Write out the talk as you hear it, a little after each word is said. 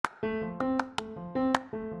Welcome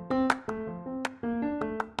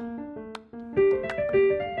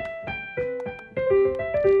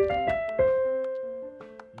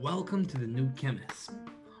to the new Chemist.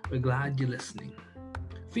 We're glad you're listening.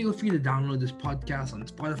 Feel free to download this podcast on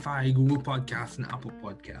Spotify, Google Podcasts, and Apple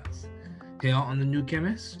Podcasts. Here on the new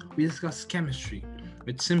Chemist, we discuss chemistry,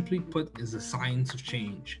 which simply put is the science of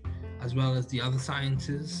change, as well as the other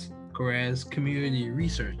sciences, careers, community,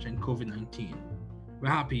 research, and COVID-19. We're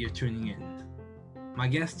happy you're tuning in. My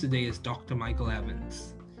guest today is Dr. Michael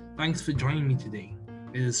Evans. Thanks for joining me today.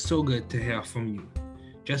 It is so good to hear from you.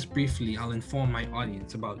 Just briefly, I'll inform my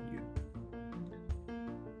audience about you.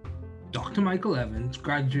 Dr. Michael Evans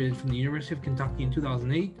graduated from the University of Kentucky in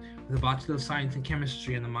 2008 with a Bachelor of Science in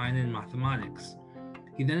Chemistry and a minor in Mathematics.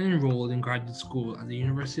 He then enrolled in graduate school at the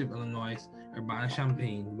University of Illinois,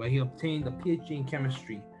 Urbana-Champaign, where he obtained a PhD in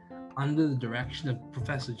Chemistry under the direction of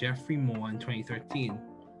Professor Jeffrey Moore in 2013.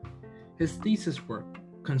 His thesis work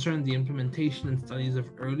concerned the implementation and studies of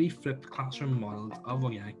early flipped classroom models of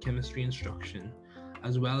organic chemistry instruction,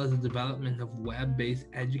 as well as the development of web-based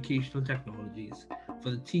educational technologies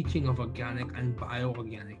for the teaching of organic and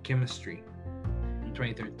bioorganic chemistry. In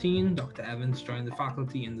 2013, Dr. Evans joined the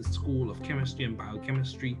faculty in the School of Chemistry and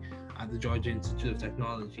Biochemistry at the Georgia Institute of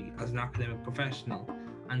Technology as an academic professional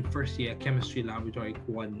and first-year chemistry laboratory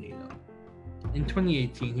coordinator. In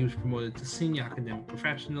 2018, he was promoted to senior academic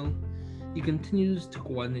professional. He continues to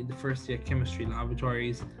coordinate the first-year chemistry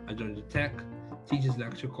laboratories at Georgia Tech, teaches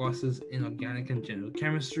lecture courses in organic and general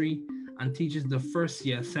chemistry, and teaches the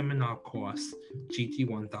first-year seminar course,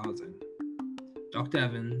 GT1000. Dr.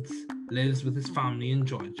 Evans lives with his family in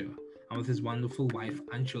Georgia and with his wonderful wife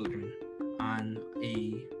and children and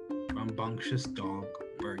a rambunctious dog,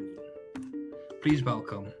 Bernie. Please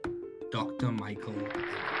welcome Dr. Michael Evans.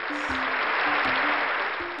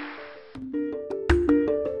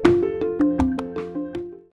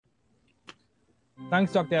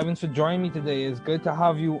 Thanks, Dr. Evans, for joining me today. It's good to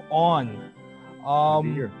have you on. Good to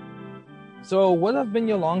be here. So, what have been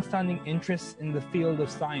your long-standing interests in the field of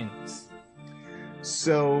science?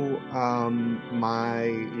 So, I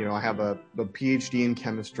have a PhD in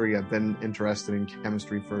chemistry. I've been interested in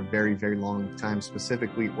chemistry for a very, very long time,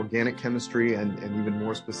 specifically organic chemistry, and even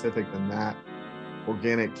more specific than that,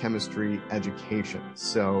 organic chemistry education.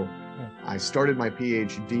 So, I started my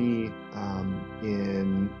PhD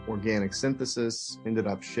in organic synthesis, ended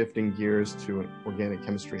up shifting gears to organic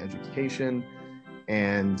chemistry education,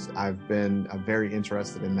 and I've been very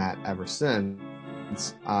interested in that ever since.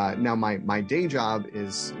 Now, my day job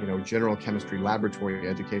is, general chemistry laboratory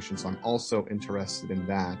education, so I'm also interested in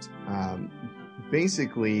that. I'm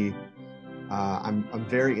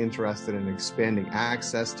very interested in expanding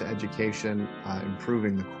access to education,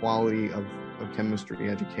 improving the quality of chemistry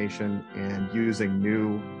education, and using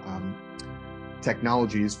new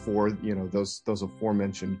technologies for those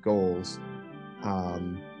aforementioned goals,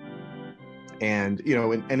 and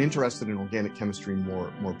interested in organic chemistry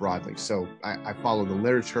more broadly. So I follow the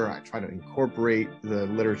literature. I try to incorporate the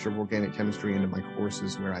literature of organic chemistry into my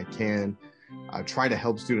courses where I can. I try to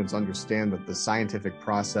help students understand that the scientific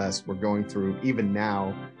process we're going through even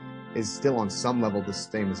now is still on some level the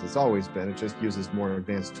same as it's always been. It just uses more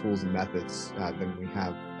advanced tools and methods than we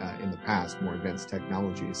have in the past, more advanced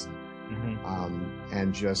technologies.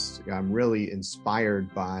 Mm-hmm. I'm really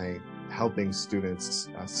inspired by helping students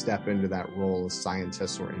step into that role as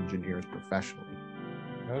scientists or engineers professionally.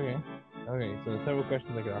 Okay. So several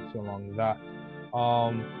questions I could ask you along with that.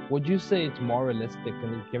 Would you say it's more realistic,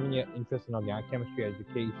 given your interest in organic chemistry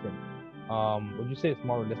education, would you say it's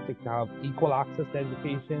more realistic to have equal access to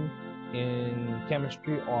education in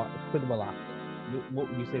chemistry or equitable access? What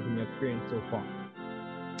would you say from your experience so far?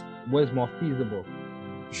 What is more feasible?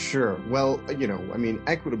 Sure. Well,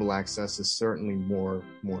 equitable access is certainly more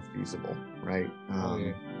feasible, right?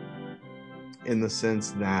 In the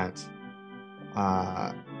sense that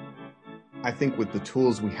I think with the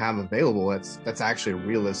tools we have available, that's actually a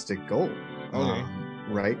realistic goal.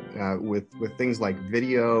 Right? With things like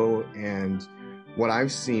video and what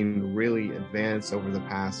I've seen really advance over the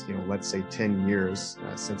past, let's say 10 years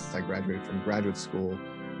since I graduated from graduate school,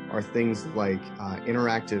 are things like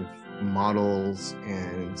interactive models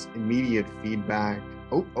and immediate feedback,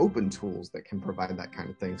 open tools that can provide that kind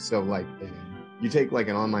of thing. So like you take like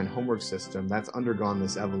an online homework system that's undergone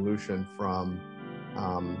this evolution from,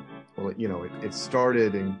 it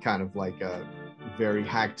started in kind of like a very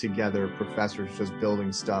hacked together professors just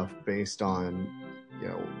building stuff based on,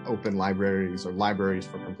 open libraries or libraries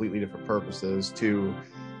for completely different purposes, to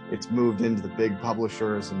it's moved into the big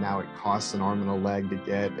publishers and now it costs an arm and a leg to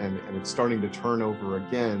get, and it's starting to turn over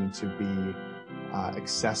again to be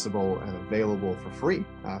accessible and available for free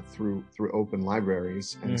through open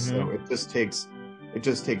libraries. And so it just takes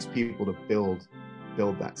people to build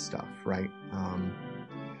that stuff, right?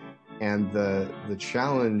 And the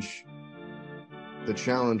challenge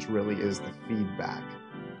really is the feedback.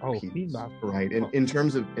 Feedback, right? In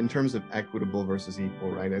terms of equitable versus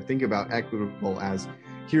equal, right? I think about equitable as,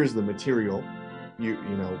 here's the material, you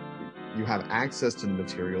have access to the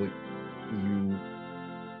material,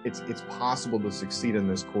 it's possible to succeed in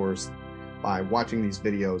this course by watching these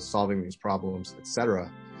videos, solving these problems,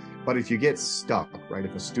 etc. But if you get stuck, right?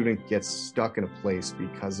 If a student gets stuck in a place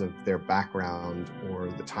because of their background or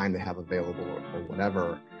the time they have available or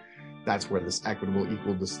whatever, that's where this equitable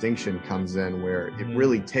equal distinction comes in, where it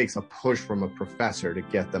really takes a push from a professor to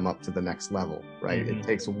get them up to the next level, right? It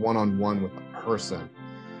takes a one-on-one with a person,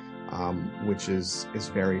 which is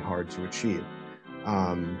very hard to achieve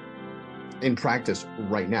in practice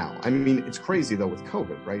right now. I mean, it's crazy though with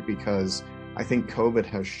COVID, right? Because I think COVID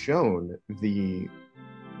has shown the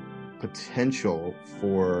potential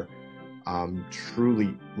for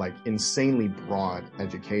truly like insanely broad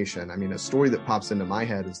education. I mean, a story that pops into my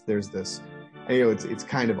head is there's this, it's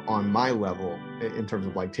kind of on my level in terms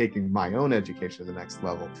of like taking my own education to the next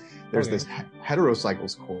level. There's this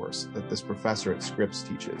heterocycles course that this professor at Scripps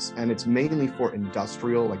teaches, and it's mainly for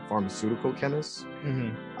industrial, like pharmaceutical chemists.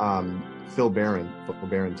 Phil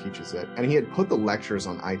Barron teaches it, and he had put the lectures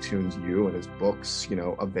on iTunes U and his books,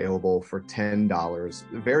 available for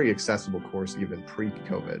 $10. A very accessible course even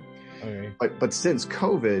pre-COVID. But since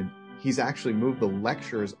COVID, he's actually moved the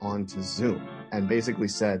lectures onto Zoom and basically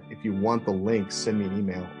said, if you want the link, send me an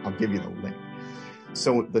email. I'll give you the link.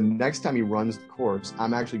 So the next time he runs the course,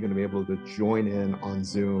 I'm actually going to be able to join in on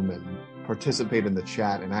Zoom and participate in the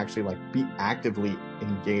chat and actually like be actively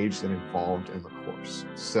engaged and involved in the course.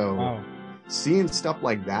 So seeing stuff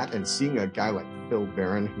like that and seeing a guy like Phil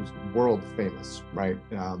Barron, who's world famous, right?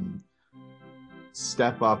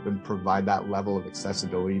 Step up and provide that level of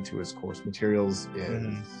accessibility to his course materials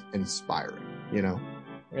is inspiring, Yeah.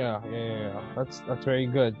 That's very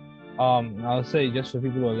good. I'll say, just for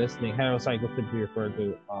people who are listening, heterocycles simply refer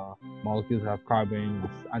to molecules that have carbon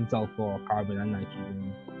and sulfur, or carbon and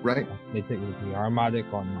nitrogen. Right. They technically are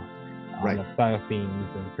aromatic or not. Right. Like thiophene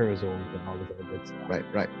and pyrazoles and all this other good stuff. Right.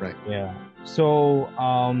 Yeah. So,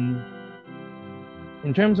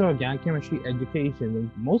 in terms of organic chemistry education, when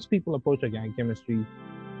most people approach organic chemistry,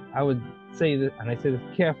 I would say that, and I say this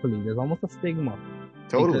carefully, there's almost a stigma.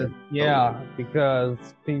 Totally. Because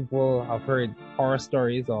people have heard horror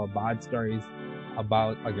stories or bad stories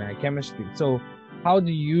about organic chemistry. So how are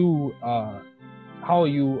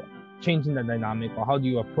you changing the dynamic, or how do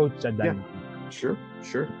you approach that dynamic? Sure.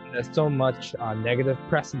 There's so much negative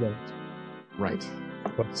precedent. Right.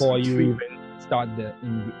 Before you even start to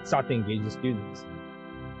engage the students.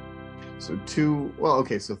 So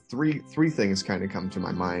three things kind of come to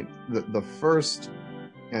my mind. The first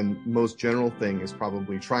and most general thing is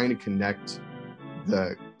probably trying to connect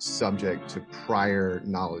the subject to prior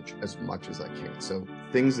knowledge as much as I can. So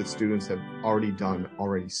things that students have already done,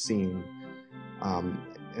 already seen,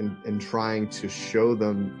 and trying to show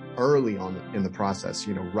them early on in the process,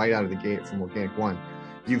 right out of the gate from Organic 1,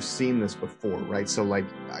 you've seen this before, right? So like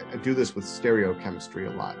I do this with stereochemistry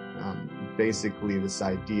a lot. Basically this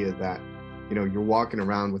idea that, you're walking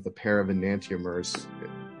around with a pair of enantiomers,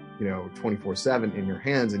 24/7 in your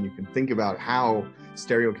hands, and you can think about how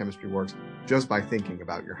stereochemistry works just by thinking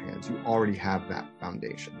about your hands. You already have that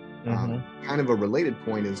foundation. Kind of a related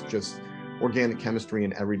point is just organic chemistry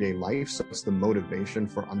in everyday life. So it's the motivation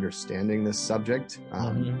for understanding this subject,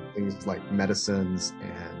 things like medicines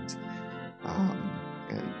and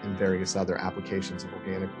various other applications of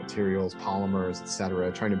organic materials, polymers,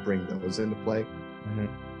 etc., trying to bring those into play.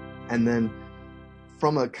 And then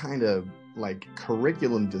from a kind of like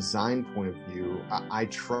curriculum design point of view, I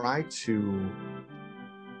try to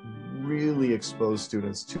really expose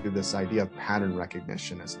students to this idea of pattern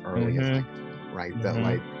recognition as early as I can, right? That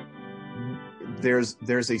like there's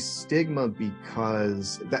a stigma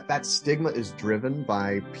because that stigma is driven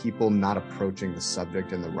by people not approaching the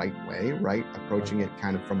subject in the right way, right? Approaching it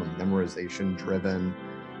kind of from a memorization driven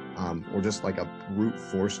or just like a brute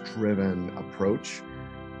force driven approach.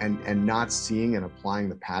 And not seeing and applying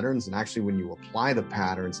the patterns. And actually, when you apply the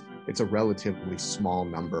patterns, it's a relatively small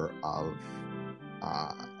number of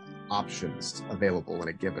options available in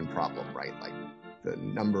a given problem, right? Like the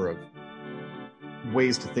number of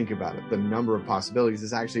ways to think about it, the number of possibilities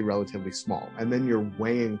is actually relatively small. And then you're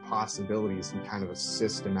weighing possibilities in kind of a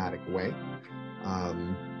systematic way. I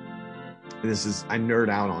nerd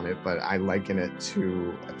out on it, but I liken it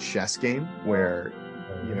to a chess game where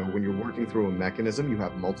when you're working through a mechanism, you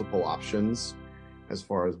have multiple options as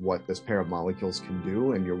far as what this pair of molecules can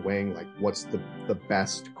do, and you're weighing like what's the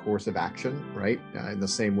best course of action, right? In the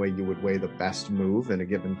same way you would weigh the best move in a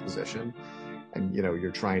given position, and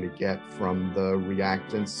you're trying to get from the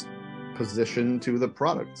reactant's position to the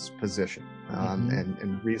product's position,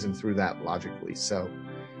 and reason through that logically. So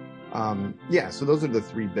so those are the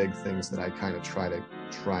three big things that I kind of try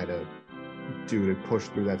to do to push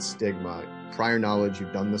through that stigma. Prior knowledge,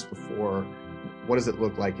 you've done this before. What does it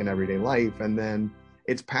look like in everyday life? And then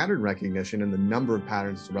it's pattern recognition, and the number of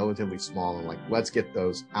patterns is relatively small. And like, let's get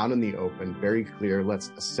those out in the open, very clear.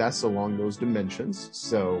 Let's assess along those dimensions.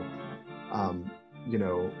 So,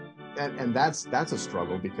 and that's a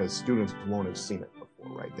struggle because students won't have seen it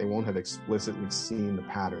before, right? They won't have explicitly seen the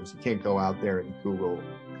patterns. You can't go out there and Google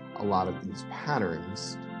a lot of these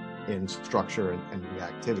patterns in structure and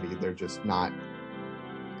reactivity. They're just not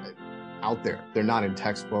out there. They're not in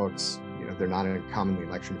textbooks. They're not in commonly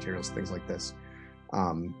lecture materials, things like this.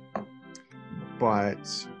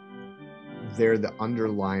 But they're the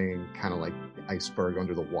underlying kind of like iceberg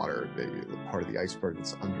under the water, the part of the iceberg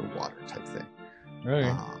that's underwater type thing.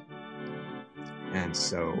 Okay.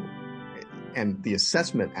 And the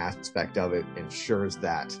assessment aspect of it ensures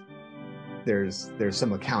that there's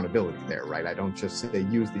some accountability there, right? I don't just say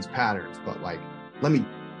use these patterns, but like, let me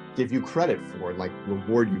give you credit for, like,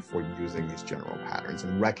 reward you for using these general patterns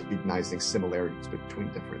and recognizing similarities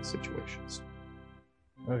between different situations.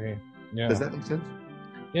 Okay. Yeah. Does that make sense?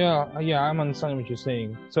 Yeah, I'm understanding what you're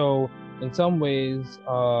saying. So in some ways,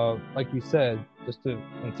 like you said, just to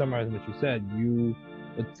summarize what you said, you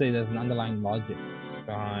would say there's an underlying logic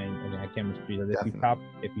behind organic chemistry that if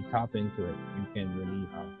you tap into it, you can really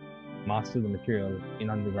master the material in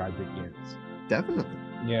undergraduate years. Definitely.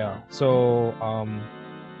 Yeah. So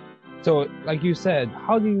so like you said,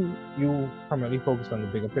 how do you primarily focus on the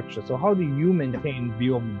bigger picture? So how do you maintain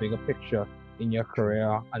view of the bigger picture in your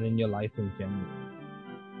career and in your life in general?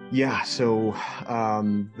 Yeah, so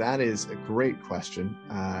that is a great question.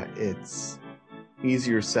 It's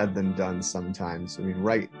easier said than done sometimes. I mean,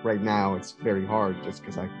 right now it's very hard just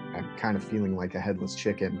because I'm kind of feeling like a headless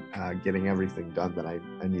chicken, getting everything done that I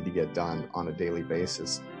need to get done on a daily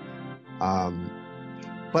basis.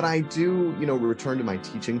 But I do, return to my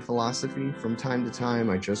teaching philosophy from time to time.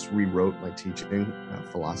 I just rewrote my teaching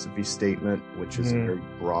philosophy statement, which is a very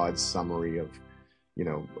broad summary of,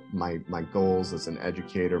 my goals as an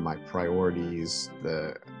educator, my priorities,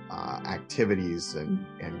 the activities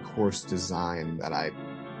and course design that I,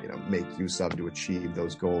 make use of to achieve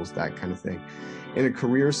those goals, that kind of thing. In a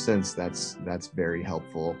career sense, that's very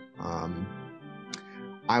helpful.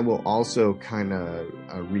 I will also kind of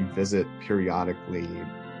revisit periodically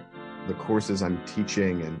the courses I'm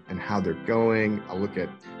teaching and how they're going. I'll look at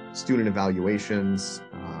student evaluations,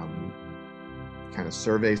 kind of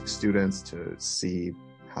survey students to see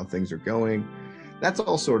how things are going. That's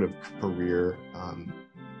all sort of career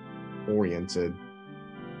oriented.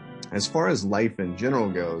 As far as life in general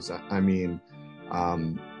goes, I mean,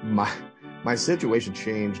 my situation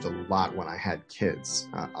changed a lot when I had kids.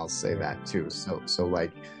 I'll say that too. So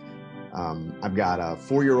like, I've got a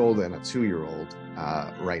 4-year-old and a 2-year-old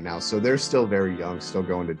right now. So they're still very young, still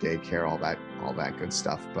going to daycare, all that good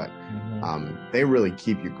stuff. But they really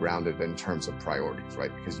keep you grounded in terms of priorities,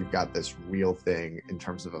 right? Because you've got this real thing in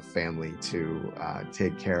terms of a family to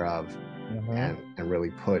take care of and really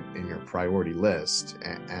put in your priority list.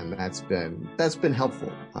 And that's been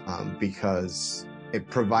helpful because it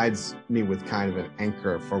provides me with kind of an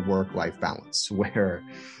anchor for work-life balance where,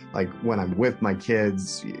 like, when I'm with my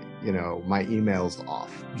kids, my email's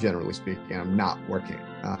off, generally speaking. I'm not working.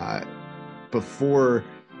 Before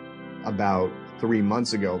about 3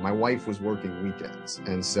 months ago, my wife was working weekends.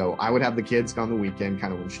 And so I would have the kids on the weekend,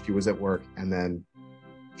 kind of when she was at work, and then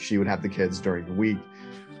she would have the kids during the week.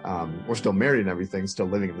 We're still married and everything, still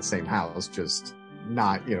living in the same house, just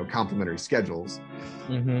not, complementary schedules.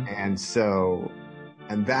 And so,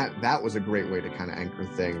 and that was a great way to kind of anchor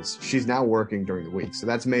things. She's now working during the week, so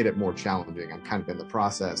that's made it more challenging. I'm kind of in the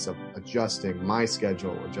process of adjusting my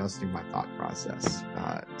schedule, adjusting my thought process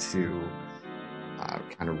to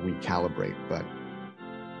kind of recalibrate.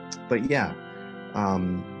 But yeah,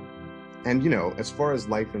 and as far as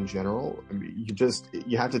life in general, I mean,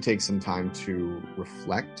 you have to take some time to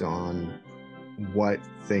reflect on what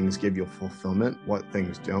things give you fulfillment, what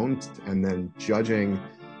things don't, and then judging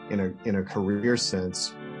in a career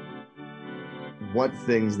sense, what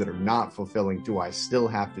things that are not fulfilling do I still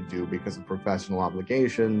have to do because of professional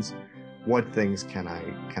obligations? What things can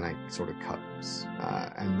I sort of cut loose?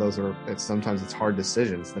 And sometimes it's hard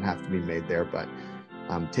decisions that have to be made there, but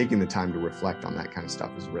taking the time to reflect on that kind of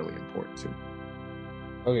stuff is really important too.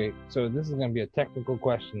 Okay, so this is going to be a technical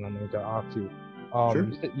question I'm going to ask you. Sure.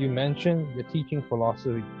 You mentioned the teaching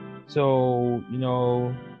philosophy. So,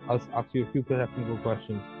 I'll ask you a few technical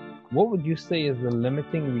questions. What would you say is the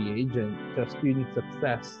limiting reagent to student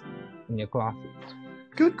success in your classes?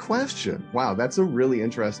 Good question. Wow, that's a really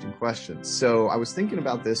interesting question. So I was thinking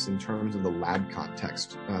about this in terms of the lab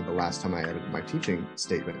context the last time I edited my teaching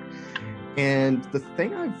statement. And the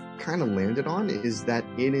thing I've kind of landed on is that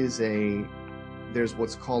there's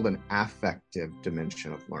what's called an affective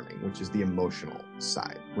dimension of learning, which is the emotional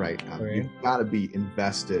side, right? You've got to be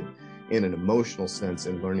invested in an emotional sense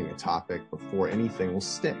in learning a topic before anything will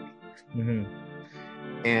stick. Mm-hmm.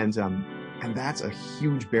 And that's a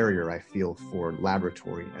huge barrier, I feel, for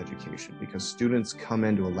laboratory education, because students come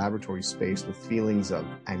into a laboratory space with feelings of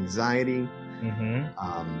anxiety,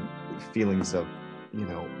 feelings of,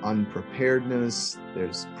 unpreparedness.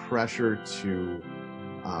 There's pressure to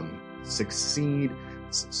succeed.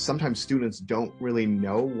 Sometimes students don't really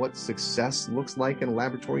know what success looks like in a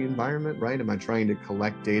laboratory environment, right? Am I trying to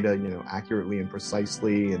collect data, accurately and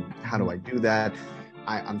precisely? And how do I do that?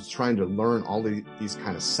 I'm trying to learn all these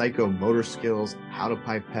kind of psychomotor skills, how to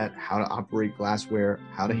pipette, how to operate glassware,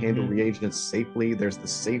 how to handle reagents safely. There's the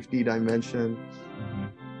safety dimension.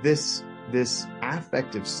 This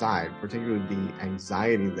affective side, particularly the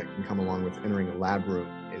anxiety that can come along with entering a lab room,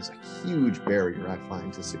 is a huge barrier, I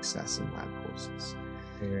find, to success in lab courses.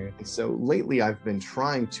 And so lately I've been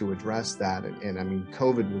trying to address that. And I mean,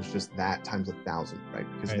 COVID was just that times 1,000, right?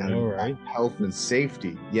 Because now health and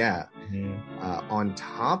safety, on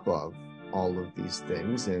top of all of these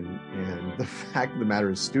things. And the fact of the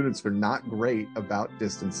matter is students are not great about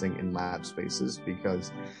distancing in lab spaces,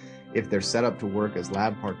 because if they're set up to work as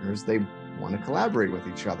lab partners, they want to collaborate with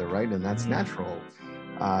each other, right? And that's natural.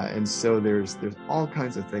 And so there's all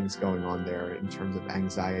kinds of things going on there in terms of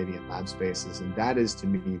anxiety in lab spaces. And that is, to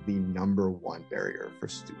me, the number one barrier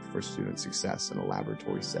for student success in a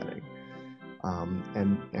laboratory setting.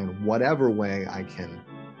 And whatever way I can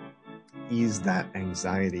ease that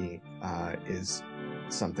anxiety is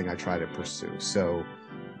something I try to pursue. So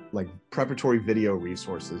like preparatory video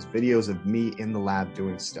resources, videos of me in the lab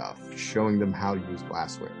doing stuff, showing them how to use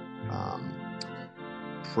glassware,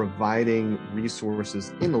 providing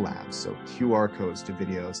resources in the labs, so QR codes to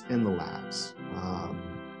videos in the labs,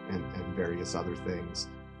 and various other things.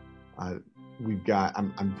 I'm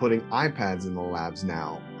putting iPads in the labs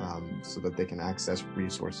now, so that they can access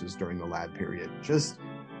resources during the lab period. Just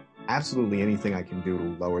absolutely anything I can do to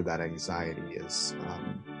lower that anxiety is,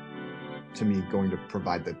 to me, going to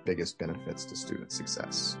provide the biggest benefits to student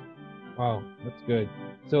success. Wow, that's good.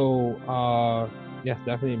 So, yes,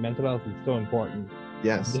 definitely mental health is so important.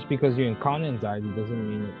 Yes. Just because you encounter anxiety doesn't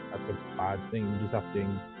mean that's a bad thing. You just have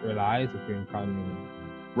to realize if you're encountering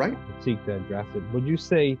it. Right. Seek to address it. Would you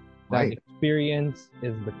say that experience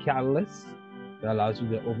is the catalyst that allows you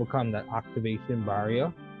to overcome that activation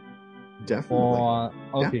barrier?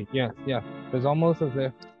 Definitely. Yeah. It's almost as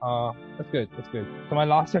if, that's good. So my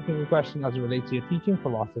last technical question as it relates to your teaching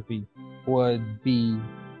philosophy would be,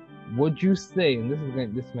 would you say,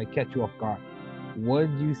 and this might catch you off guard, would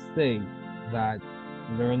you say that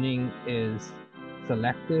learning is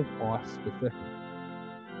selective or specific?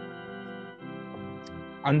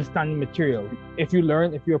 Understanding material. If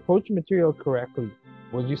you approach material correctly,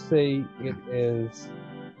 would you say it is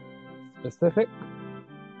specific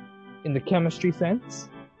in the chemistry sense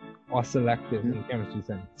or selective in the chemistry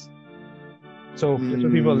sense? So just for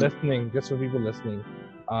people listening,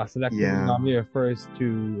 selective normally refers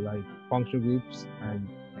to like functional groups and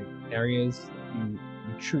like areas you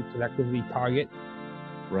selectively target.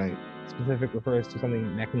 Right. Specific refers to something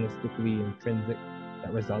mechanistically intrinsic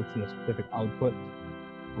that results in a specific output.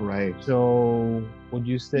 Right. So would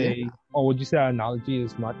you say our analogy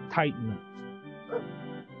is not tight enough?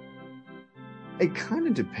 It kind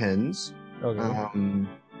of depends. Okay.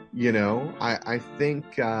 I think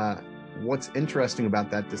what's interesting about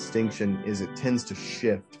that distinction is it tends to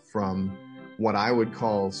shift from what I would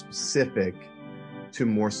call specific to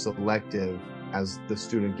more selective as the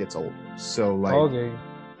student gets older. So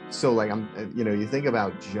you think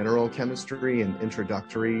about general chemistry and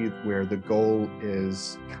introductory, where the goal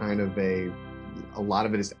is kind of a lot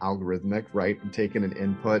of it is algorithmic, right? I'm taking an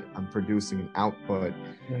input, I'm producing an output,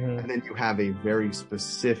 and then you have a very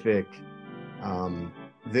specific,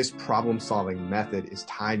 this problem-solving method is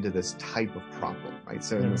tied to this type of problem, right?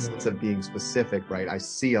 So in the sense of being specific, right? I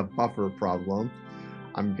see a buffer problem.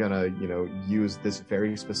 I'm gonna, use this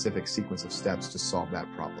very specific sequence of steps to solve that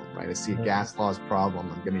problem, right? I see a gas laws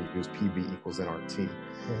problem, I'm gonna use PV equals nRT.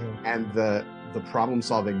 And the problem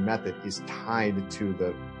solving method is tied to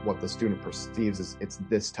what the student perceives as it's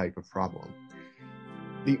this type of problem.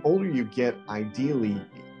 The older you get, ideally,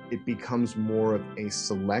 it becomes more of a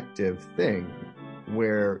selective thing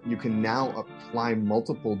where you can now apply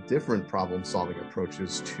multiple different problem solving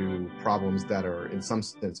approaches to problems that are in some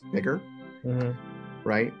sense bigger,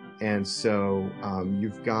 right? And so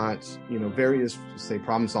you've got, various, say,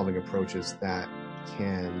 problem solving approaches that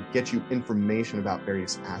can get you information about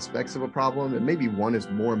various aspects of a problem, and maybe one is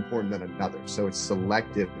more important than another. So it's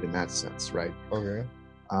selective in that sense, right? Okay.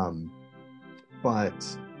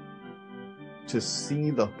 But to see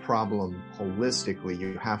the problem holistically,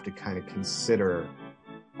 you have to kind of consider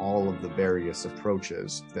all of the various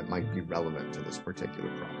approaches that might be relevant to this particular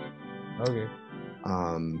problem. Okay.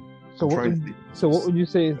 So what would you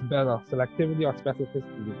say is better, selectivity or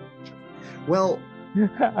specificity? Well,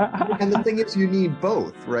 and the thing is, you need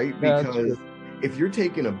both, right? Because if you're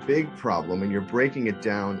taking a big problem and you're breaking it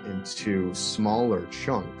down into smaller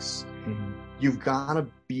chunks, you've got to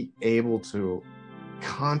be able to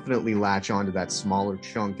confidently latch onto that smaller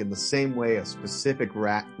chunk in the same way a specific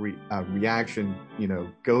reaction,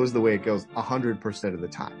 goes the way it goes 100% of the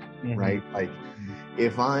time, right? Like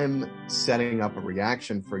if I'm setting up a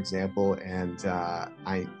reaction, for example, and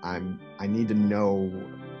I need to know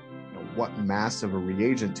what mass of a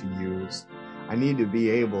reagent to use, I need to be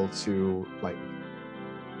able to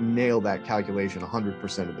nail that calculation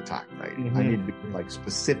 100% of the time, right? I need to be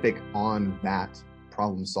specific on that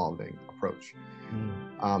problem solving approach.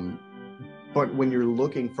 But when you're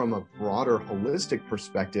looking from a broader holistic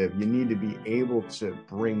perspective, you need to be able to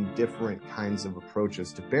bring different kinds of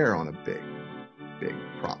approaches to bear on a big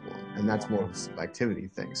problem. And that's more of a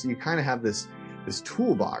selectivity thing. So you kind of have this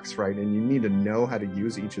toolbox, right? And you need to know how to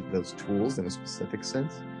use each of those tools in a specific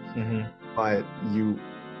sense. But you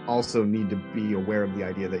also need to be aware of the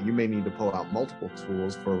idea that you may need to pull out multiple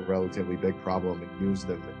tools for a relatively big problem and use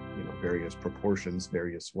them in various proportions,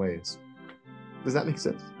 various ways. Does that make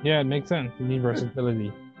sense? Yeah, it makes sense. You need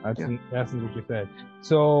versatility. That's what you said.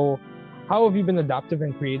 So how have you been adaptive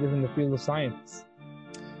and creative in the field of science?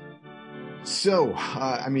 So,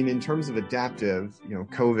 in terms of adaptive,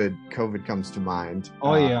 COVID comes to mind.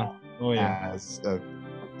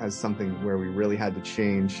 As something where we really had to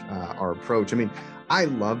change our approach. I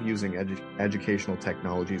love using educational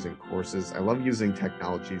technologies in courses. I love using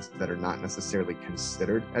technologies that are not necessarily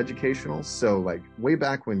considered educational. So, way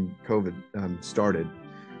back when COVID started,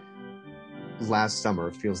 last summer,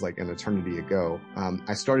 it feels like an eternity ago,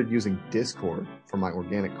 I started using Discord for my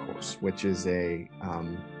organic course, which is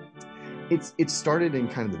it started in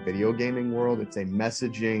kind of the video gaming world. It's a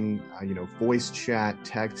messaging, voice chat,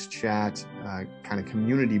 text chat, kind of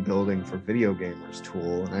community building for video gamers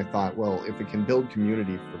tool. And I thought, well, if it can build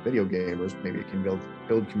community for video gamers, maybe it can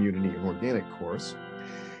build community in organic course.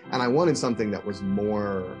 And I wanted something that was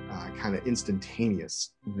more kind of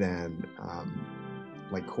instantaneous than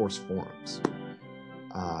course forums,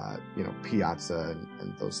 Piazza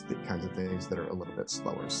and those kinds of things that are a little bit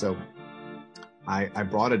slower. So I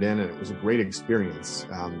brought it in, and it was a great experience.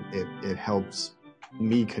 It helps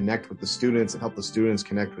me connect with the students. It helped the students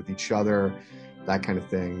connect with each other, that kind of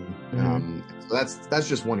thing. So that's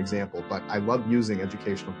just one example. But I love using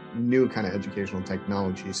new kind of educational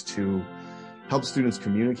technologies to help students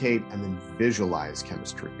communicate and then visualize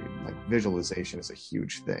chemistry. Visualization is a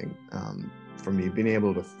huge thing for me. Being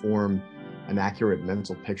able to form an accurate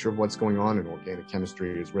mental picture of what's going on in organic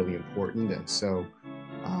chemistry is really important. And so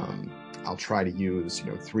I'll try to use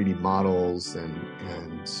 3D models and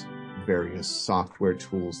various software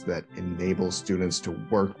tools that enable students to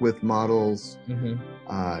work with models,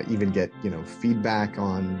 even get feedback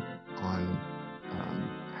on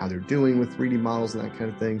how they're doing with 3D models and that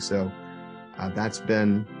kind of thing. So that's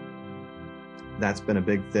been a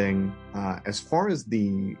big thing. As far as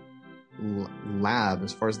the lab,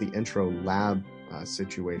 as far as the intro lab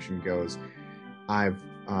situation goes, I've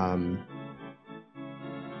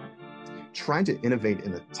trying to innovate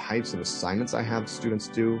in the types of assignments I have students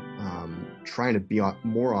do, trying to be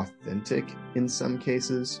more authentic in some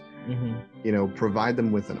cases, provide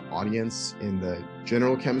them with an audience in the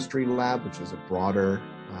general chemistry lab, which is a broader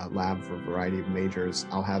lab for a variety of majors.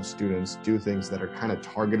 I'll have students do things that are kind of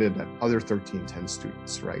targeted at other 1310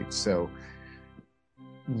 students, right? So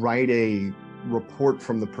write a report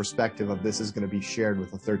from the perspective of this is going to be shared with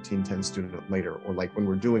a 1310 student later, or when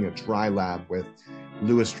we're doing a dry lab with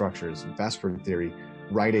Lewis structures and Vesper theory,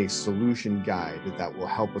 write a solution guide that will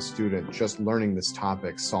help a student just learning this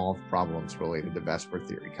topic solve problems related to Vesper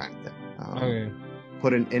theory kind of thing. Okay.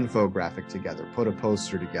 Put an infographic together, put a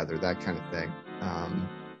poster together, that kind of thing.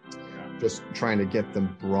 Just trying to get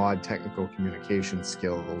them broad technical communication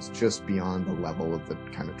skills just beyond the level of the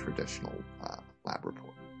kind of traditional lab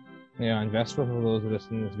report. Ja, and Vesper, for those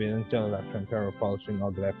listening, is being intellectual publishing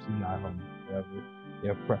or graphics in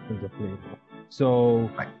your preference of flavor. So,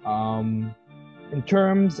 in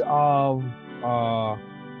terms of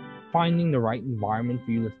finding the right environment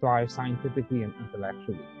for you to thrive scientifically and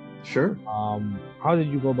intellectually, sure. How did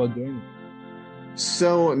you go about doing it?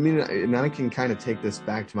 So, I mean, and I can kind of take this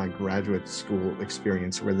back to my graduate school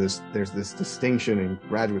experience where there's this distinction in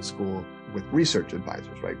graduate school with research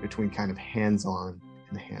advisors, right? Between kind of hands-on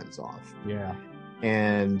and hands-off. Yeah.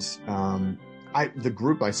 And the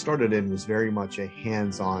group I started in was very much a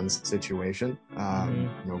hands-on situation.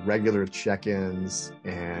 Regular check-ins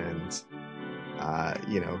and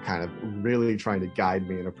kind of really trying to guide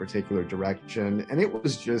me in a particular direction. And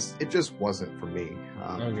it just wasn't for me.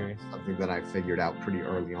 Something that I figured out pretty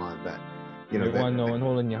early on that, no one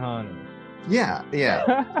holding your hand. Yeah.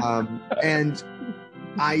 And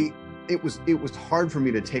it was hard for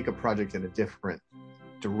me to take a project in a different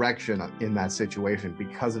direction in that situation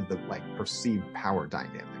because of the perceived power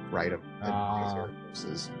dynamic, right? Of advisor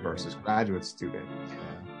versus graduate student. Yeah.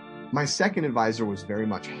 My second advisor was very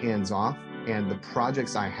much hands-off, and the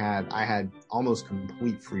projects I had almost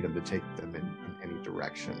complete freedom to take them in any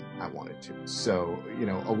direction I wanted to. So,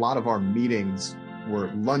 a lot of our meetings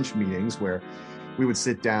were lunch meetings where we would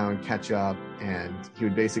sit down, catch up, and he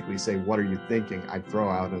would basically say, "What are you thinking?" I'd throw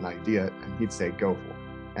out an idea, and he'd say, "Go for it."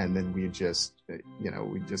 And then we'd just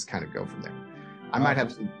kind of go from there. I might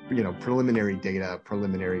have some, preliminary data,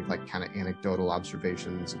 kind of anecdotal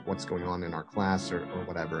observations of what's going on in our class or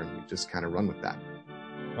whatever, and we just kind of run with that.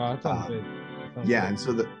 Oh, that sounds good. And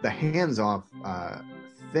so the hands-off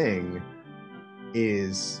thing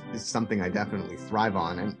is something I definitely thrive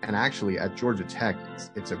on, and actually at Georgia Tech,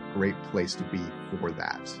 it's a great place to be for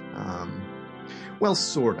that. Well,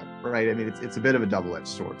 sort of, right? I mean, it's a bit of a double-edged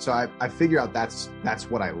sword. So I figure out that's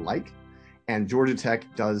what I like, and Georgia Tech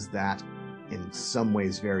does that in some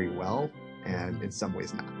ways very well, and in some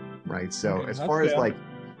ways not, right? So as far as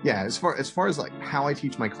how I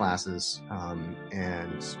teach my classes,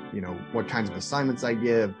 and what kinds of assignments I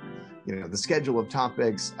give, the schedule of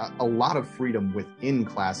topics, a lot of freedom within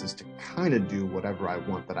classes to kind of do whatever I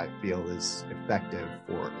want that I feel is effective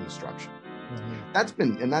for instruction. That's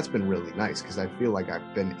been really nice because I feel like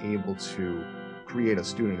I've been able to create a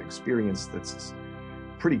student experience that's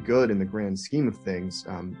pretty good in the grand scheme of things,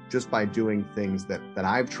 just by doing things that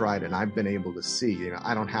I've tried and I've been able to see.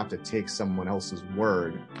 I don't have to take someone else's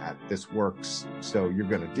word at this works, so you're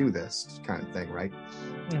going to do this kind of thing, right?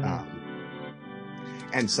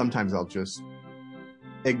 And sometimes I'll just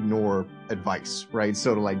ignore advice, right?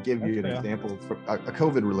 So to give you an example, a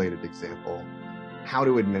COVID-related example, how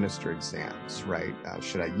to administer exams, right?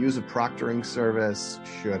 Should I use a proctoring service?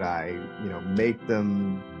 Should I, make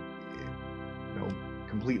them,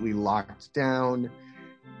 completely locked down?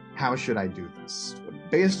 How should I do this?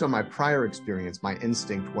 Based on my prior experience, my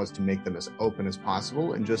instinct was to make them as open as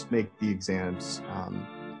possible and just make the exams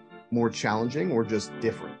more challenging or just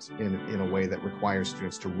different in a way that requires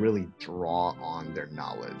students to really draw on their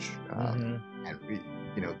knowledge. And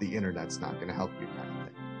the internet's not going to help you kind of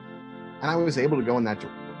thing. And I was able to go in that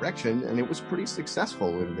direction, and it was pretty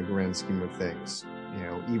successful in the grand scheme of things.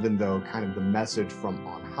 Even though kind of the message from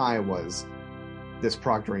on high was, this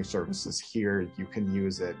proctoring service is here, you can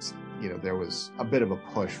use it. There was a bit of a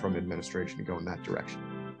push from administration to go in that direction.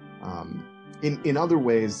 In other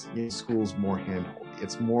ways, school's more handhold.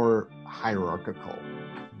 It's more hierarchical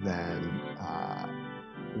than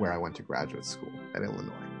where I went to graduate school at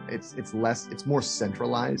Illinois. It's more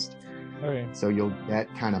centralized. Okay. So you'll get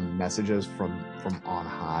kind of messages from on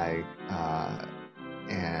high,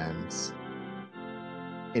 and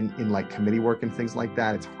in committee work and things like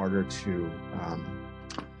that, it's harder to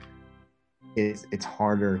it's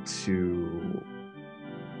harder to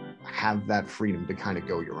have that freedom to kind of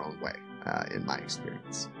go your own way, in my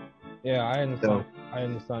experience. Yeah, I understand. I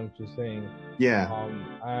understand what you're saying. Yeah.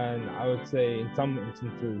 And I would say in some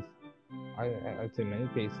instances, I would say many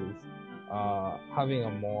cases, having a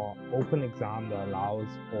more open exam that allows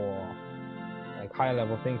for higher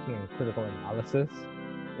level thinking and critical analysis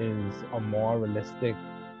is a more realistic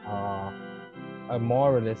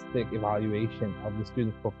evaluation of the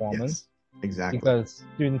student's performance. Yes, exactly. Because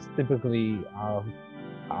students typically are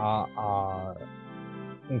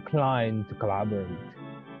inclined to collaborate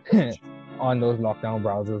on those lockdown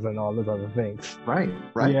browsers and all those other things. Right.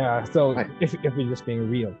 Yeah. So Right. if we're just being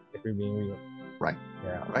real, Right.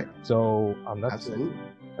 Yeah. Right. So that's Absolutely. good.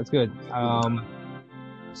 That's good.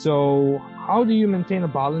 So how do you maintain a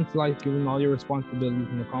balanced life given all your responsibilities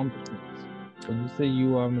and accomplishments? Would you say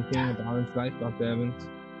you are maintaining a balanced life, Dr. Evans?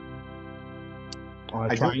 Or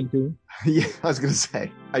trying to? Yeah, I was going to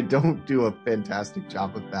say, I don't do a fantastic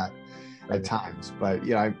job of that at times, but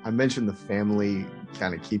I mentioned the family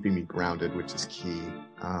kind of keeping me grounded, which is key.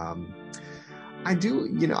 I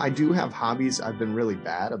do have hobbies. I've been really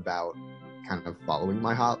bad about kind of following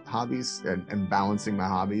my hobbies and balancing my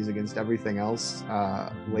hobbies against everything else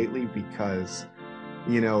lately, because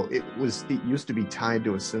it used to be tied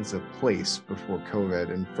to a sense of place before COVID,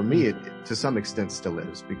 and for me it to some extent still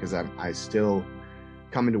is, because I still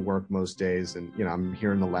coming to work most days, and I'm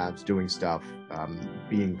here in the labs doing stuff.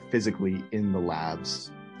 Being physically in the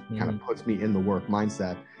labs kind of puts me in the work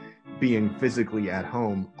mindset. Being physically at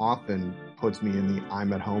home often puts me in the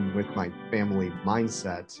I'm at home with my family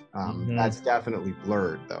mindset. That's definitely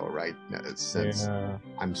blurred though, right? Since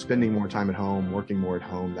I'm spending more time at home, working more at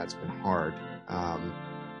home, that's been hard.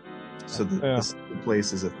 So the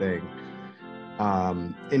place is a thing.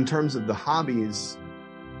 In terms of the hobbies,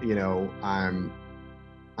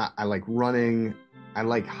 I like running, I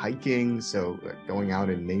like hiking, so going out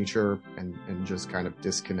in nature and just kind of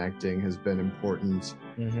disconnecting has been important.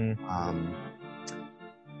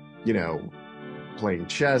 Playing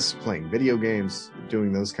chess, playing video games,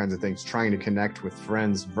 doing those kinds of things, trying to connect with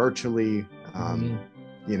friends virtually,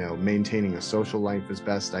 maintaining a social life as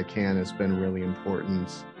best I can has been really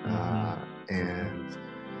important.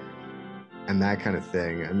 And that kind of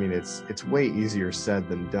thing. I mean, it's way easier said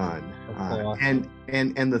than done.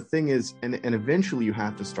 And the thing is, and eventually you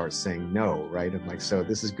have to start saying no, right? And like, so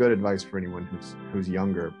this is good advice for anyone who's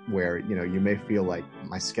younger, where you may feel like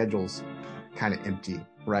my schedule's kind of empty,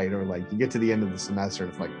 right? Or like you get to the end of the semester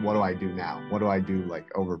and it's like, what do I do now? What do I do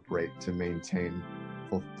like over break to maintain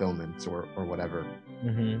fulfillment or whatever?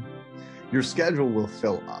 Your schedule will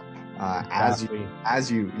fill up.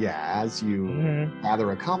 As you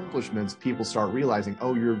gather accomplishments, people start realizing,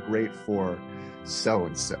 oh, you're great for so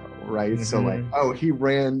and so, right? So like, oh, he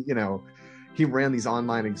ran these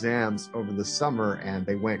online exams over the summer and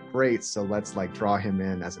they went great, so let's like draw him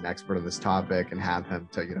in as an expert on this topic and have him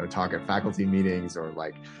to talk at faculty meetings, or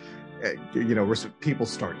like people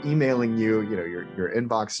start emailing you, your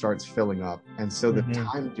inbox starts filling up, and so the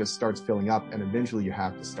time just starts filling up, and eventually you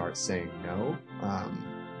have to start saying no.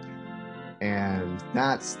 And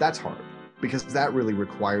that's hard, because that really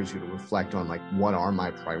requires you to reflect on like, what are my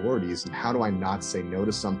priorities and how do I not say no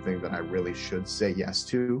to something that I really should say yes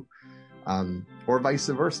to, or vice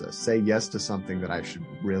versa, say yes to something that I should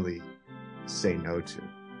really say no to.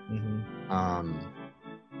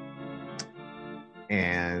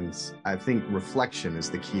 And I think reflection is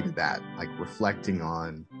the key to that, like reflecting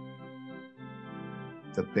on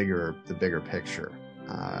the bigger picture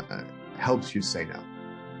helps you say no.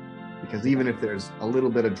 Because even if there's a little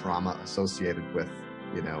bit of drama associated with,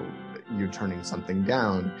 you turning something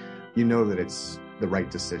down, that it's the right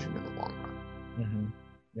decision in the long run.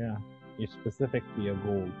 Yeah, you're specific to your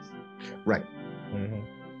goals. Right.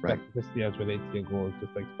 Right. Specificity as relates to your goals,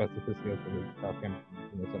 just like specificity as relates to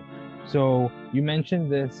chemistry. So you mentioned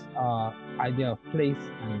this idea of place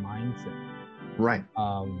and mindset. Right.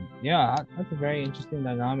 That's a very interesting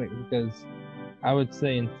dynamic, because I would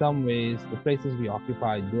say in some ways the places we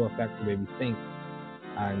occupy do affect the way we think,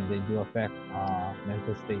 and they do affect our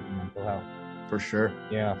mental state and mental health. For sure.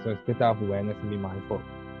 Yeah, so it's good to have awareness and be mindful.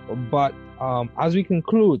 But as we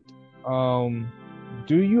conclude,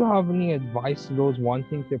 do you have any advice to those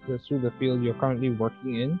wanting to pursue the field you're currently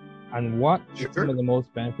working in? And what is some of the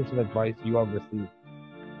most beneficial advice you have received?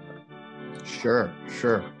 Sure.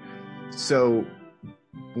 So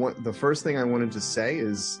the first thing I wanted to say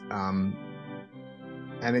is,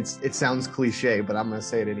 and it sounds cliche, but I'm going to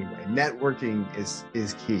say it anyway. Networking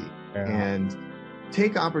is key, and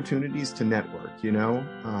take opportunities to network.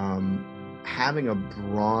 Having a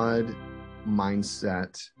broad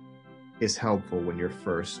mindset is helpful when you're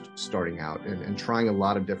first starting out, and trying a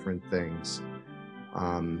lot of different things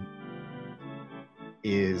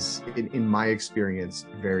is, in my experience,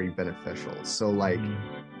 very beneficial. So like,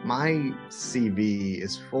 my CV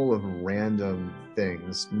is full of random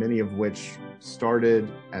things, many of which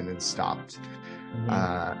started and then stopped.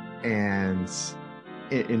 And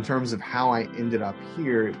in terms of how I ended up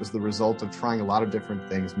here, it was the result of trying a lot of different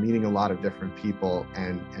things, meeting a lot of different people,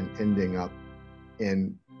 and ending up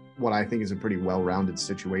in what I think is a pretty well-rounded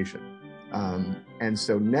situation. And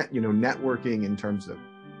so networking in terms of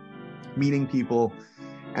meeting people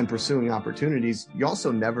and pursuing opportunities, you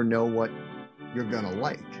also never know what you're going to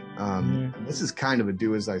like. And this is kind of a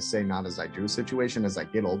do as I say, not as I do situation as I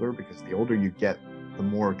get older, because the older you get, the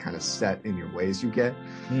more kind of set in your ways you get.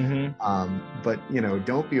 But, you know,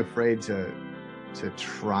 don't be afraid to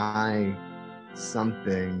try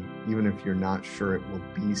something, even if you're not sure it will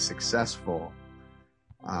be successful.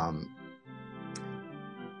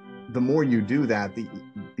 The more you do that, the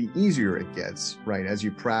easier it gets, right? As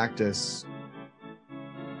you practice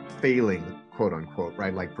failing, quote unquote,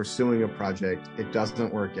 right? Like pursuing a project, it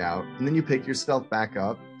doesn't work out. And then you pick yourself back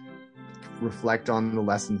up, reflect on the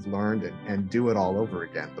lessons learned, and do it all over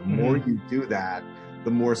again. The more you do that,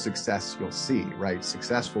 the more success you'll see, right?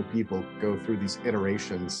 Successful people go through these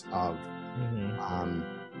iterations of,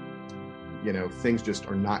 you know, things just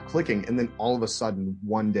are not clicking. And then all of a sudden,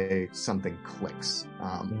 one day, something clicks.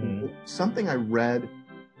 Something I read,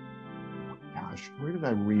 gosh, where did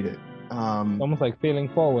I read it? Almost like failing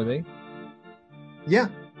forward, eh? Yeah,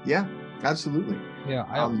 absolutely. Yeah,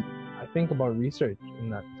 I think about research in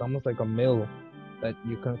that it's almost like a mill that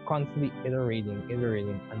you can constantly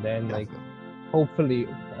iterating, and then like hopefully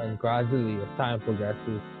and gradually as time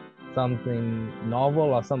progresses, something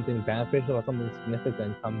novel or something beneficial or something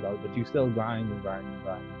significant comes out, but you still grind.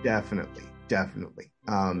 Definitely.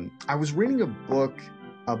 I was reading a book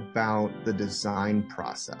about the design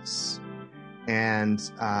process,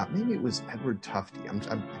 and maybe it was Edward Tufte.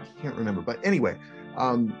 I can't remember, but anyway,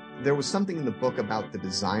 there was something in the book about the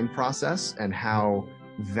design process and how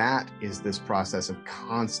that is this process of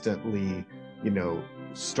constantly, you know,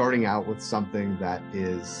 starting out with something that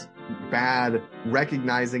is bad,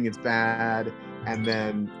 recognizing it's bad, and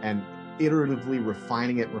iteratively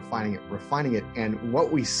refining it. And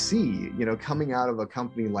what we see, you know, coming out of a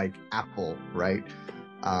company like Apple, right,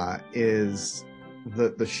 is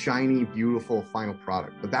the shiny, beautiful final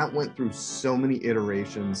product. But that went through so many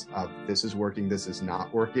iterations of this is working, this is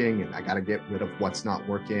not working, and I got to get rid of what's not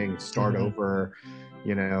working, start over,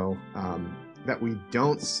 you know, that we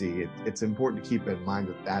don't see. It's important to keep in mind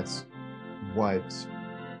that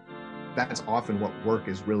that's often what work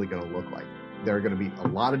is really going to look like. There are going to be a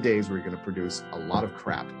lot of days where you're going to produce a lot of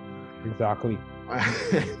crap. Exactly.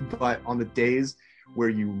 But on the days where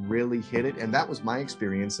you really hit it, and that was my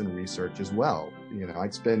experience in research as well. You know,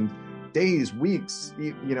 I'd spend days, weeks,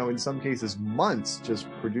 you know, in some cases months just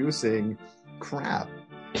producing crap.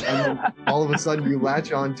 And then all of a sudden you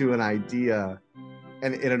latch onto an idea,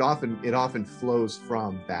 and it often flows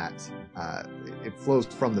from that. It flows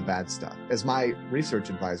from the bad stuff. As my research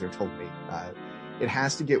advisor told me, it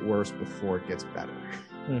has to get worse before it gets better.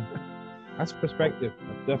 That's perspective.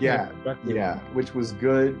 That's definitely perspective. Yeah, which was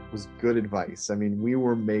good advice. I mean, we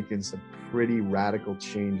were making some pretty radical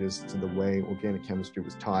changes to the way organic chemistry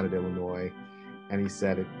was taught at Illinois. And he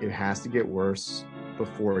said it has to get worse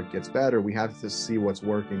before it gets better. We have to see what's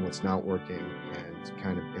working, what's not working, and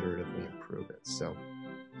kind of iteratively improve it. So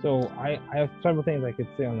I have several things I could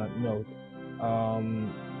say on that note.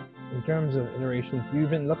 In terms of iterations, you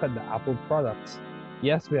even look at the Apple products.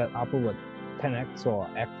 Yes, we had Apple with 10x or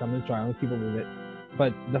X, I'm not sure, I don't keep up with it.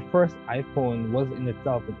 But the first iPhone was in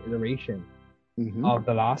itself an iteration of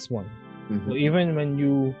the last one. So even when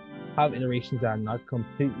you have iterations that are not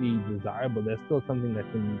completely desirable, there's still something that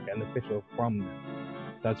can be beneficial from them.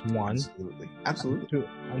 That's one. Absolutely.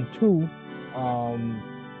 And two,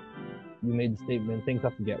 you made the statement, things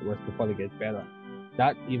have to get worse before they get better.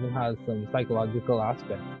 That even has some psychological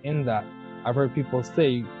aspects in that I've heard people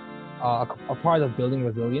say a part of building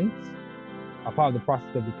resilience, a part of the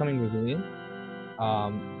process of becoming resilient,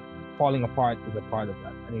 falling apart is a part of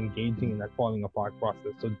that, and engaging in that falling apart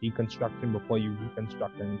process. So deconstruction before you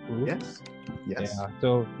reconstruct and improve. Yes. Yeah.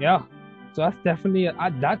 So that's definitely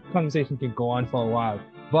that conversation can go on for a while,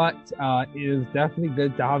 but it is definitely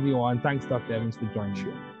good to have you on. Thanks, Dr. Evans, for joining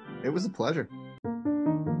me. It was a pleasure.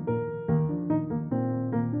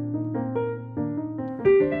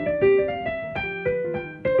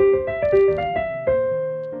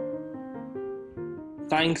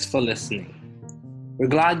 Thanks for listening. We're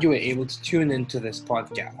glad you were able to tune into this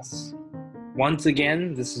podcast. Once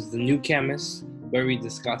again, this is The New Chemist, where we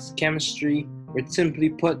discuss chemistry, which simply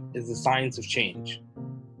put is the science of change,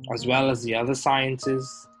 as well as the other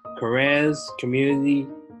sciences, careers, community,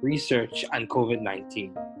 research, and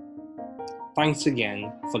COVID-19. Thanks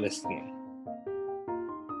again for listening.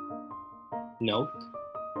 Note,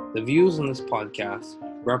 the views on this podcast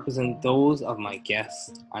represent those of my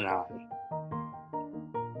guests and I.